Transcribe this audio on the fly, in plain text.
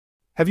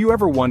Have you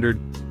ever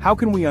wondered, how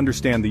can we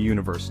understand the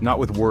universe, not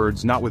with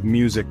words, not with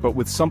music, but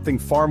with something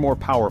far more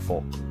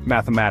powerful,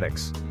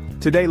 mathematics?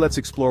 Today let's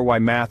explore why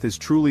math is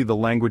truly the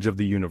language of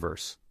the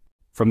universe.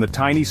 From the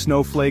tiny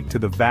snowflake to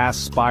the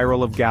vast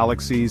spiral of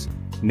galaxies,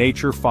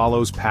 nature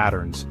follows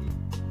patterns.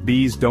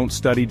 Bees don't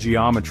study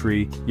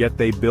geometry, yet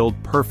they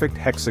build perfect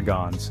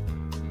hexagons.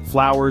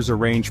 Flowers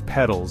arrange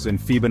petals in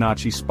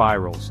Fibonacci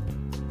spirals.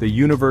 The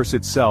universe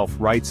itself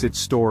writes its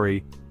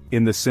story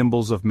in the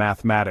symbols of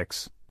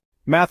mathematics.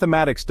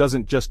 Mathematics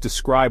doesn't just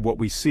describe what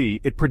we see,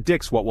 it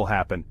predicts what will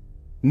happen.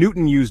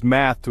 Newton used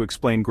math to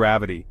explain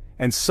gravity,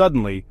 and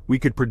suddenly, we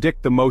could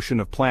predict the motion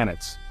of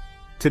planets.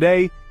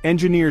 Today,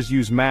 engineers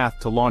use math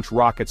to launch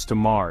rockets to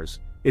Mars.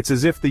 It's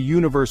as if the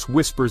universe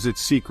whispers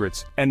its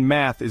secrets, and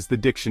math is the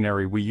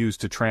dictionary we use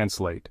to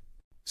translate.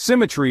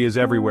 Symmetry is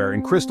everywhere,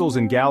 in crystals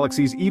and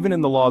galaxies, even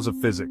in the laws of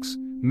physics.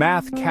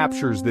 Math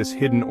captures this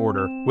hidden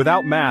order.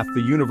 Without math,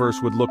 the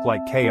universe would look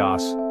like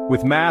chaos.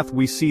 With math,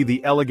 we see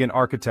the elegant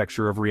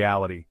architecture of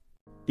reality.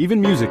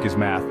 Even music is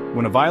math.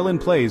 When a violin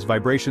plays,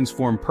 vibrations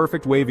form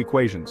perfect wave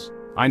equations.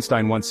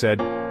 Einstein once said,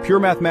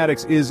 "Pure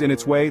mathematics is, in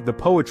its way, the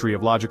poetry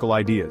of logical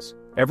ideas.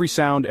 Every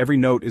sound, every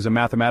note is a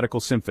mathematical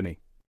symphony."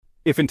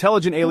 If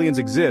intelligent aliens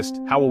exist,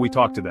 how will we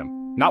talk to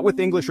them? Not with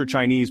English or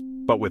Chinese,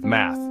 but with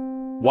math.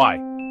 Why?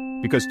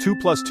 Because 2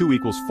 + 2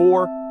 =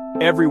 4,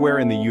 everywhere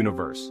in the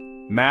universe.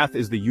 Math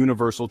is the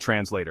universal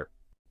translator.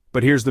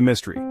 But here's the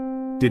mystery.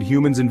 Did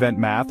humans invent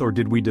math, or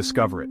did we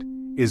discover it?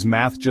 Is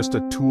math just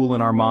a tool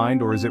in our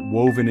mind, or is it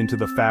woven into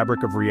the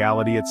fabric of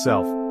reality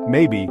itself?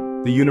 Maybe,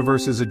 the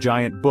universe is a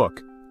giant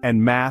book,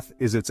 and math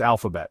is its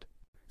alphabet.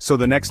 So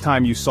the next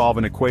time you solve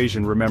an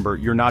equation, remember,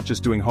 you're not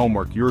just doing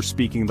homework, you're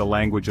speaking the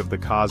language of the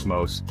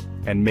cosmos,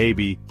 and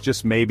maybe,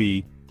 just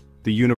maybe, the universe